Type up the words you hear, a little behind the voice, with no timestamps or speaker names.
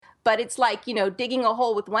But it's like, digging a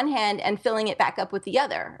hole with one hand and filling it back up with the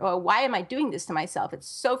other. Or why am I doing this to myself? It's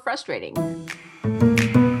so frustrating.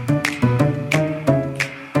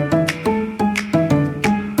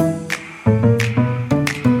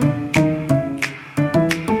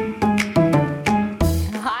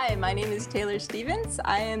 Hi, my name is Taylor Stevens.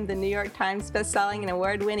 I am the New York Times bestselling and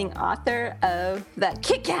award-winning author of the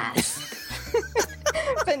kick-ass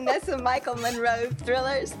Vanessa Michael Monroe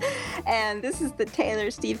thrillers. And this is the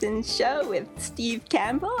Taylor Stevens Show with Steve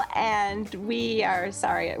Campbell. And we're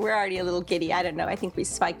already a little giddy. I don't know. I think we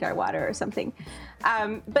spiked our water or something.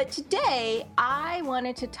 But today I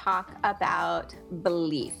wanted to talk about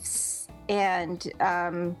beliefs. And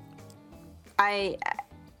I'm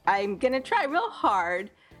going to try real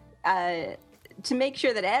hard to make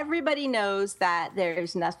sure that everybody knows that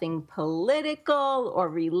there's nothing political or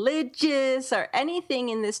religious or anything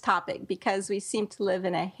in this topic, because we seem to live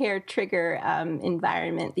in a hair trigger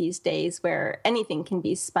environment these days where anything can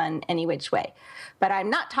be spun any which way. But I'm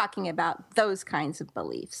not talking about those kinds of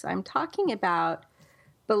beliefs. I'm talking about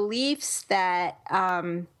beliefs that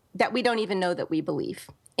we don't even know that we believe.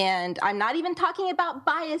 And I'm not even talking about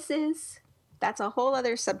biases. That's a whole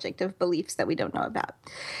other subject of beliefs that we don't know about.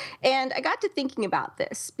 And I got to thinking about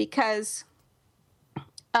this because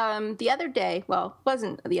the other day, well, it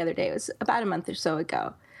wasn't the other day, it was about a month or so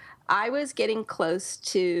ago, I was getting close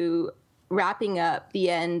to wrapping up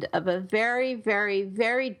the end of a very, very,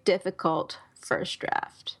 very difficult first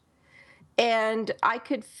draft. And I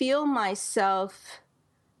could feel myself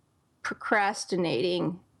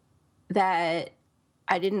procrastinating that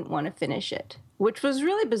I didn't want to finish it, which was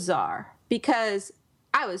really bizarre. Because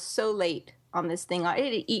I was so late on this thing. It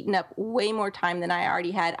had eaten up way more time than I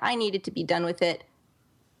already had. I needed to be done with it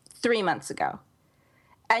 3 months ago.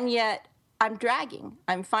 And yet I'm dragging.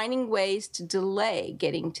 I'm finding ways to delay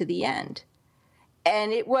getting to the end.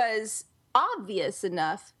 And it was obvious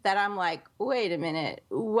enough that I'm like, wait a minute,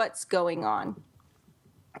 what's going on?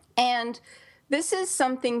 And this is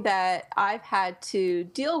something that I've had to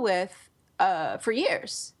deal with for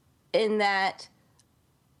years, in that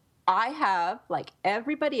I have, like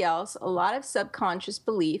everybody else, a lot of subconscious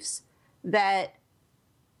beliefs that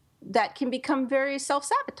can become very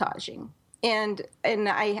self-sabotaging. And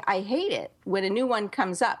I hate it when a new one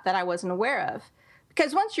comes up that I wasn't aware of.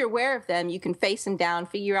 Because once you're aware of them, you can face them down,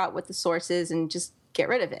 figure out what the source is, and just get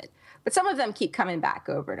rid of it. But some of them keep coming back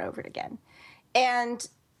over and over again. And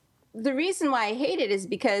the reason why I hate it is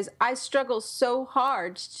because I struggle so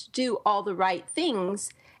hard to do all the right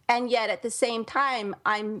things, and yet at the same time,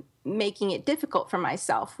 I'm making it difficult for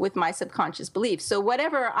myself with my subconscious beliefs. So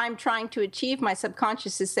whatever I'm trying to achieve, my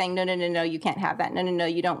subconscious is saying, no, you can't have that. No,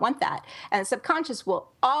 you don't want that. And the subconscious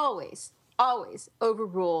will always, always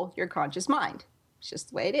overrule your conscious mind. It's just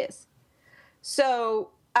the way it is.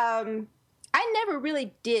 So I never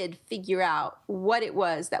really did figure out what it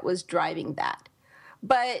was that was driving that.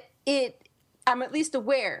 But I'm at least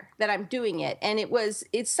aware that I'm doing it. And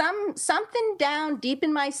it's something down deep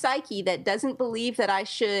in my psyche that doesn't believe that I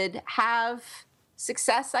should have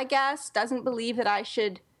success, I guess, doesn't believe that I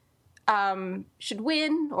should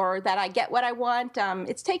win or that I get what I want.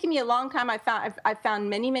 It's taken me a long time. I've found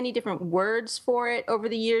many, many different words for it over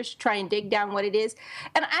the years to try and dig down what it is.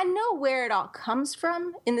 And I know where it all comes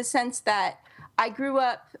from, in the sense that I grew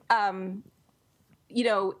up, in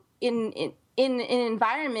an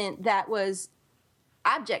environment that was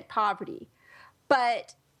abject poverty,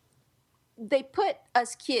 but they put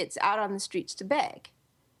us kids out on the streets to beg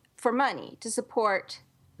for money to support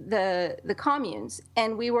the communes,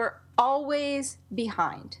 and we were always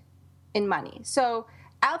behind in money. So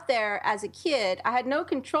out there as a kid, I had no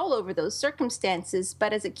control over those circumstances,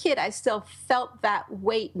 but as a kid, I still felt that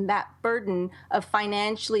weight and that burden of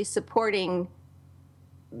financially supporting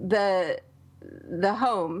the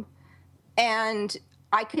home. And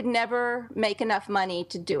I could never make enough money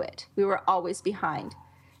to do it. We were always behind.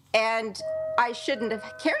 And I shouldn't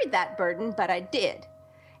have carried that burden, but I did.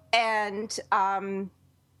 And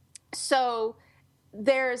so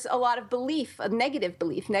there's a lot of belief, a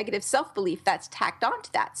negative self-belief that's tacked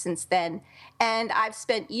onto that since then. And I've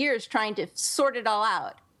spent years trying to sort it all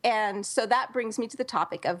out. And so that brings me to the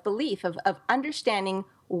topic of belief, of understanding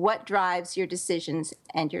what drives your decisions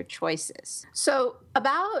and your choices. So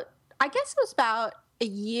I guess it was about a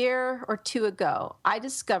year or two ago, I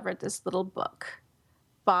discovered this little book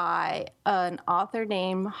by an author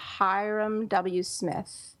named Hiram W.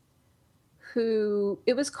 Smith,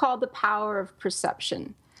 it was called The Power of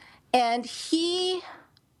Perception. And he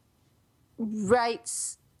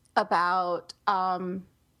writes about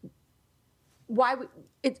why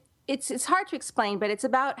it's hard to explain, but it's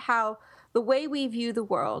about how the way we view the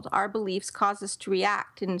world, our beliefs cause us to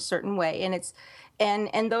react in a certain way.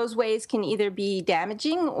 And those ways can either be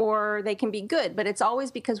damaging or they can be good, but it's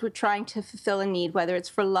always because we're trying to fulfill a need, whether it's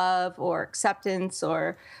for love or acceptance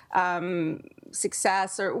or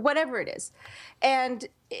success or whatever it is. And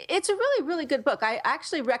it's a really, really good book. I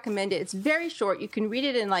actually recommend it. It's very short. You can read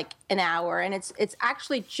it in like an hour, and it's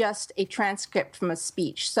actually just a transcript from a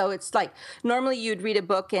speech. So it's like normally you'd read a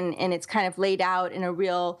book and it's kind of laid out in a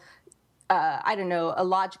real a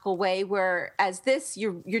logical way, whereas this,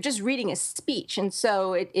 you're just reading a speech, and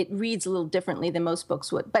so it reads a little differently than most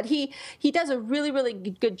books would. But he does a really, really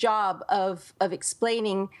good job of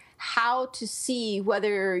explaining how to see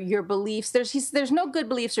whether your beliefs, there's no good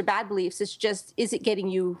beliefs or bad beliefs. It's just, is it getting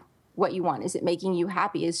you what you want? Is it making you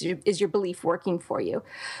happy? Is your belief working for you?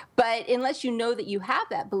 But unless you know that you have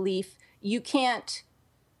that belief, you can't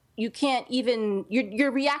even,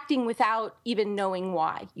 you're reacting without even knowing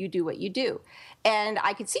why you do what you do. And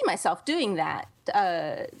I could see myself doing that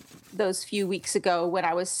those few weeks ago when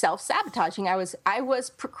I was self-sabotaging. I was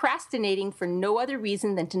procrastinating for no other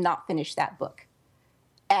reason than to not finish that book.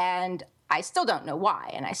 And I still don't know why,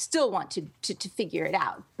 and I still want to figure it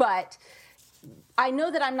out. But I know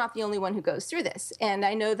that I'm not the only one who goes through this. And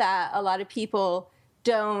I know that a lot of people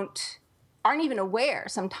aren't even aware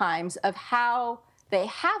sometimes of how they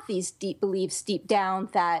have these deep beliefs deep down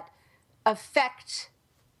that affect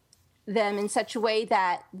them in such a way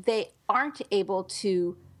that they aren't able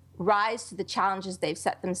to rise to the challenges they've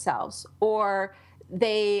set themselves, or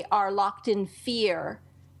they are locked in fear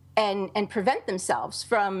and prevent themselves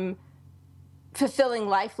from fulfilling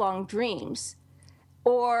lifelong dreams.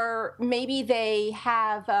 Or maybe they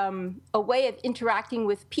have a way of interacting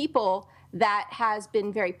with people that has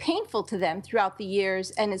been very painful to them throughout the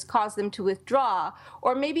years and has caused them to withdraw.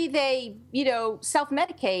 Or maybe they,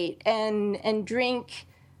 self-medicate and drink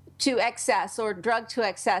to excess or drug to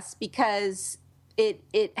excess because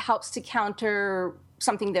it helps to counter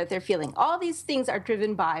something that they're feeling. All these things are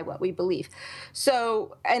driven by what we believe.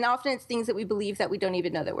 So, and often it's things that we believe that we don't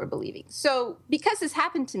even know that we're believing. So because this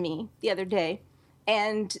happened to me the other day,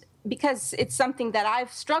 and because it's something that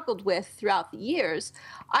I've struggled with throughout the years,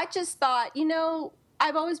 I just thought,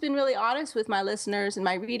 I've always been really honest with my listeners and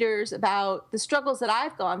my readers about the struggles that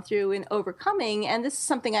I've gone through in overcoming. And this is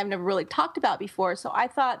something I've never really talked about before. So I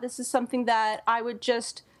thought this is something that I'd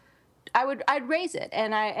raise it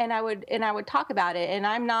and I would talk about it. And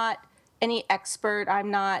I'm not any expert. I'm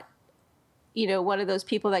not, one of those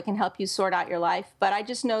people that can help you sort out your life. But I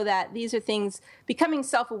just know that these are things, becoming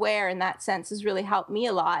self-aware in that sense has really helped me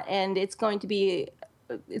a lot. And it's going to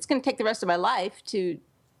take the rest of my life to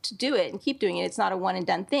do it and keep doing it. It's not a one and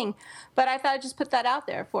done thing. But I thought I'd just put that out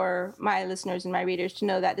there for my listeners and my readers to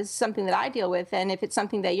know that this is something that I deal with. And if it's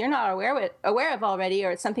something that you're not aware of already,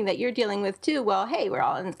 or it's something that you're dealing with too, well, hey, we're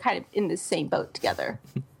all kind of in the same boat together.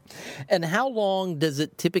 And how long does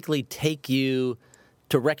it typically take you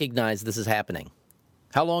to recognize this is happening?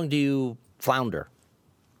 How long do you flounder?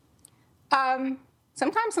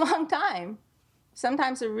 Sometimes a long time.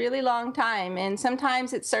 Sometimes a really long time. And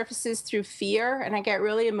sometimes it surfaces through fear, and I get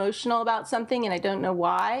really emotional about something and I don't know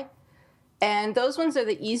why. And those ones are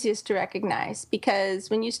the easiest to recognize, because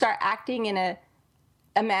when you start acting in a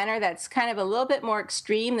manner that's kind of a little bit more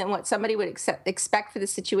extreme than what somebody would expect for the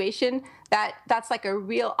situation, that's like a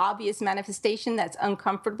real obvious manifestation that's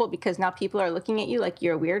uncomfortable, because now people are looking at you like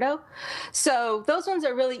you're a weirdo. So those ones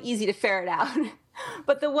are really easy to ferret out.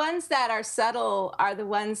 But the ones that are subtle are the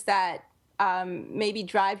ones that maybe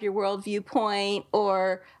drive your world viewpoint,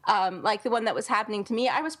 or like the one that was happening to me.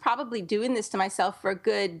 I was probably doing this to myself for a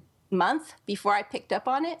good month before I picked up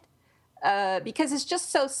on it, because it's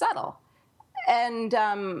just so subtle. And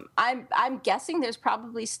I'm guessing there's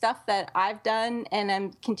probably stuff that I've done and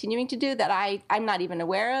I'm continuing to do that I'm not even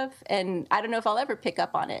aware of, and I don't know if I'll ever pick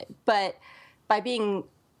up on it. But by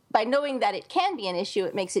knowing that it can be an issue,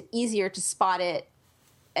 it makes it easier to spot it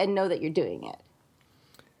and know that you're doing it.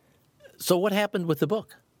 So what happened with the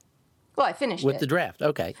book? Well, I finished it. With the draft,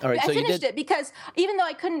 okay. All right. I finished it because even though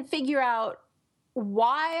I couldn't figure out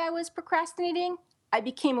why I was procrastinating, I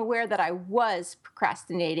became aware that I was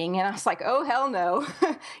procrastinating, and I was like, oh, hell no.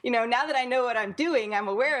 Now that I know what I'm doing, I'm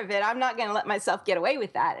aware of it, I'm not going to let myself get away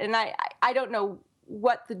with that. And I don't know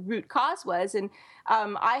what the root cause was. And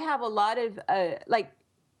I have a lot of,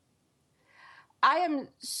 I am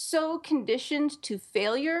so conditioned to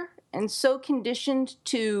failure and so conditioned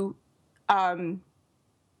to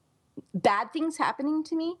bad things happening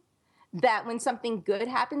to me that when something good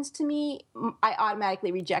happens to me, I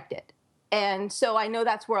automatically reject it. And so I know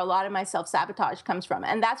that's where a lot of my self-sabotage comes from.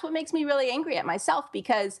 And that's what makes me really angry at myself,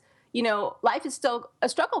 because life is still a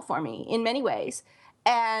struggle for me in many ways.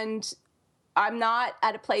 And I'm not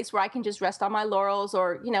at a place where I can just rest on my laurels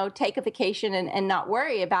or, take a vacation and not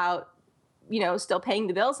worry about, still paying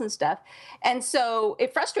the bills and stuff. And so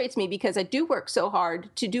it frustrates me because I do work so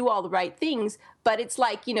hard to do all the right things, but it's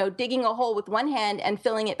like, digging a hole with one hand and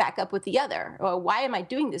filling it back up with the other. Or why am I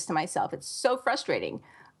doing this to myself? It's so frustrating.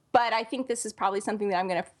 But I think this is probably something that I'm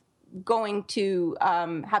going to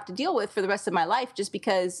have to deal with for the rest of my life, just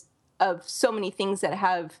because of so many things that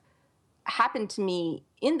have happened to me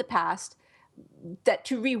in the past, that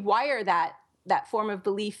to rewire that form of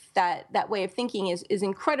belief, that way of thinking is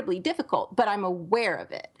incredibly difficult, but I'm aware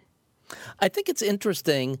of it. I think it's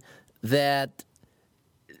interesting that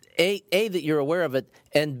A, that you're aware of it,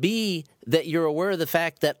 and B, that you're aware of the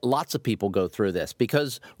fact that lots of people go through this.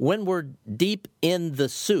 Because when we're deep in the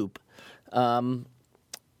soup,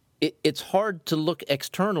 it's hard to look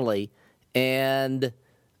externally and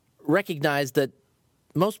recognize that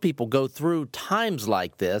most people go through times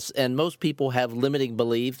like this, and most people have limiting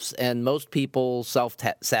beliefs, and most people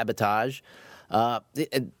self-sabotage.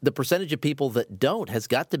 The percentage of people that don't has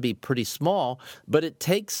got to be pretty small, but it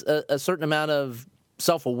takes a certain amount of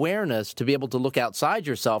self-awareness to be able to look outside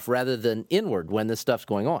yourself rather than inward when this stuff's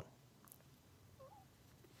going on.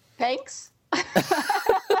 Thanks.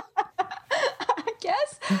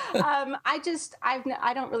 Guess.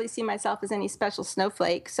 I don't really see myself as any special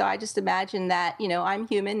snowflake. So I just imagine that, I'm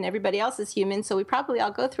human and everybody else is human. So we probably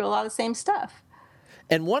all go through a lot of the same stuff.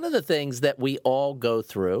 And one of the things that we all go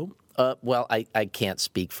through, I can't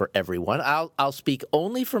speak for everyone. I'll speak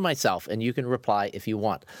only for myself, and you can reply if you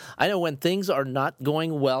want. I know when things are not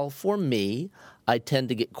going well for me, I tend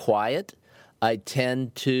to get quiet. I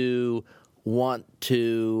tend to want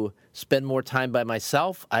to spend more time by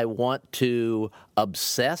myself. I want to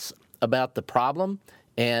obsess about the problem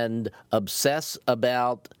and obsess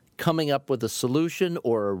about coming up with a solution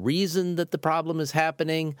or a reason that the problem is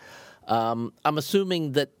happening. I'm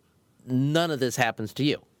assuming that none of this happens to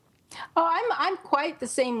you. Oh, I'm quite the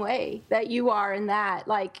same way that you are in that.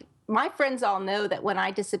 Like, my friends all know that when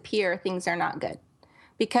I disappear, things are not good,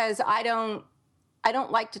 because I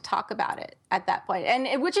don't like to talk about it at that point.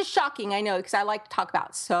 And which is shocking, I know, because I like to talk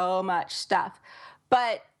about so much stuff.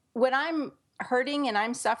 But when I'm hurting and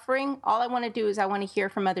I'm suffering, all I want to do is I want to hear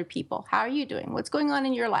from other people. How are you doing? What's going on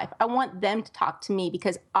in your life? I want them to talk to me,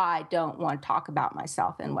 because I don't want to talk about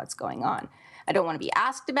myself and what's going on. I don't want to be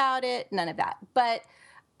asked about it, none of that. But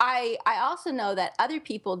I also know that other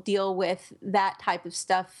people deal with that type of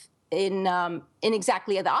stuff in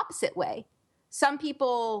exactly the opposite way. Some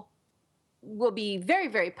people will be very,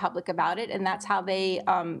 very public about it, and that's how they,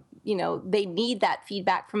 they need that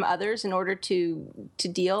feedback from others in order to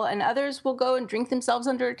deal. And others will go and drink themselves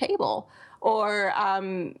under a table, or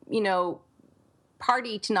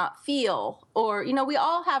party to not feel, or we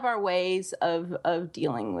all have our ways of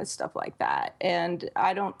dealing with stuff like that. And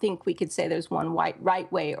I don't think we could say there's one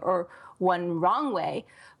right way or one wrong way.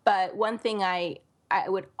 But one thing I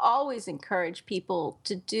would always encourage people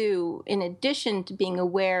to do, in addition to being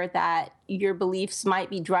aware that your beliefs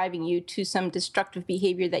might be driving you to some destructive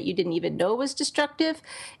behavior that you didn't even know was destructive,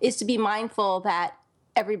 is to be mindful that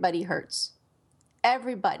everybody hurts.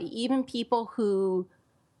 Everybody, even people who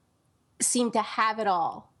seem to have it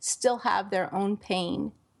all, still have their own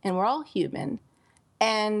pain, and we're all human.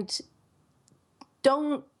 And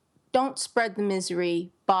don't spread the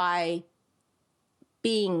misery by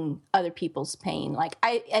being other people's pain. Like,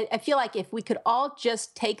 I feel like if we could all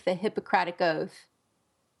just take the Hippocratic Oath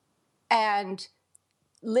and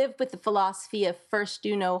live with the philosophy of first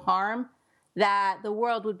do no harm, that the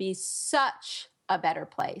world would be such a better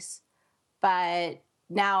place. But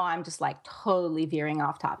now I'm just like totally veering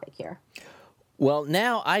off topic here. Well,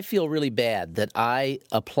 now I feel really bad that I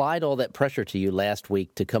applied all that pressure to you last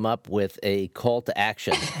week to come up with a call to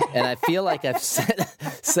action. And I feel like I've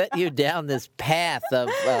set you down this path of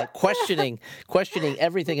questioning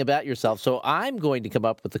everything about yourself. So I'm going to come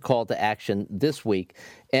up with the call to action this week.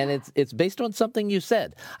 And it's based on something you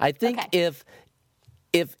said. I think if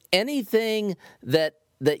anything that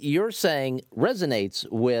you're saying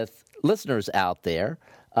resonates with listeners out there,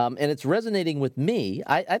 and it's resonating with me,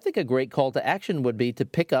 I think a great call to action would be to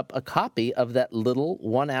pick up a copy of that little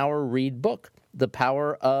 1-hour read book, The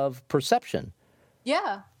Power of Perception.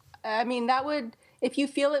 Yeah. I mean, that would, if you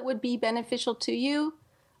feel it would be beneficial to you,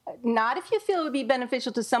 not if you feel it would be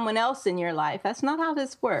beneficial to someone else in your life. That's not how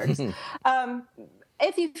this works.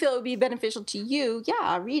 If you feel it would be beneficial to you,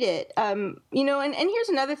 yeah, read it. And here's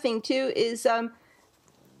another thing, too, is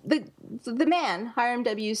the man, Hiram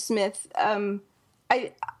W. Smith,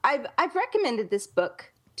 I've recommended this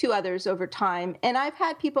book to others over time. And I've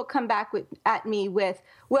had people come back at me with,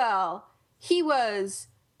 well, he was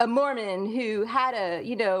a Mormon who had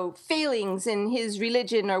failings in his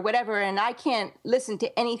religion or whatever, and I can't listen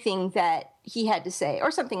to anything that he had to say, or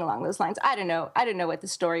something along those lines. I don't know what the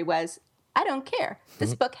story was. I don't care.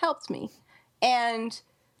 This book helped me. And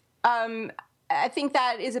I think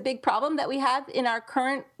that is a big problem that we have in our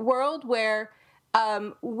current world, where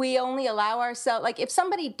we only allow ourselves, like, if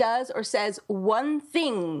somebody does or says one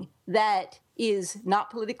thing that is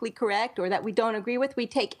not politically correct or that we don't agree with, we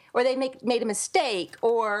take, or they made a mistake,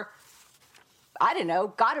 or I don't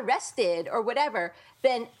know, got arrested or whatever,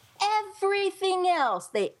 then everything else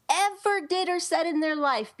they ever did or said in their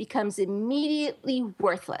life becomes immediately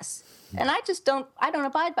worthless. And I don't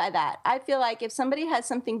abide by that. I feel like if somebody has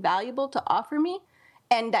something valuable to offer me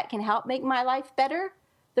and that can help make my life better,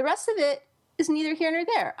 the rest of it is neither here nor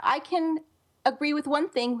there. I can agree with one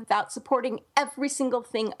thing without supporting every single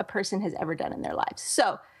thing a person has ever done in their lives.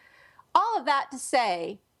 So all of that to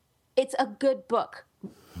say, it's a good book.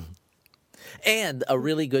 And a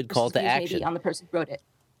really good call to action. Maybe on the person who wrote it.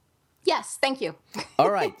 Yes, thank you.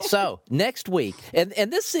 All right, so next week, and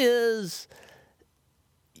this is,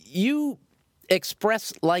 you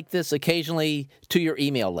express like this occasionally to your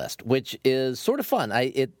email list, which is sort of fun.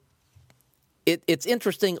 It's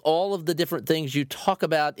interesting, all of the different things you talk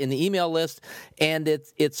about in the email list, and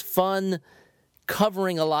it's fun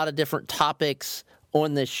covering a lot of different topics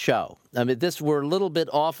on this show. I mean, we're a little bit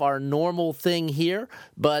off our normal thing here,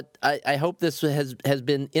 but I hope this has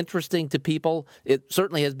been interesting to people. It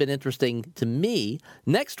certainly has been interesting to me.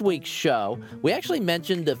 Next week's show, we actually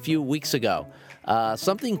mentioned a few weeks ago,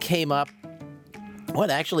 something came up. What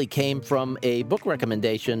actually came from a book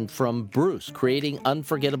recommendation from Bruce, Creating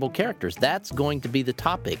Unforgettable Characters. That's going to be the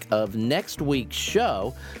topic of next week's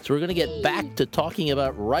show. So we're going to get back to talking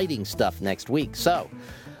about writing stuff next week. So,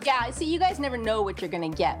 yeah, see, you guys never know what you're going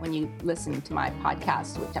to get when you listen to my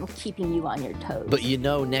podcast, which I'm keeping you on your toes. But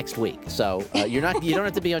next week. So you don't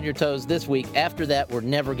have to be on your toes this week. After that, we're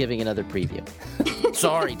never giving another preview.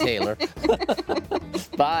 Sorry, Taylor.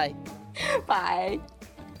 Bye. Bye.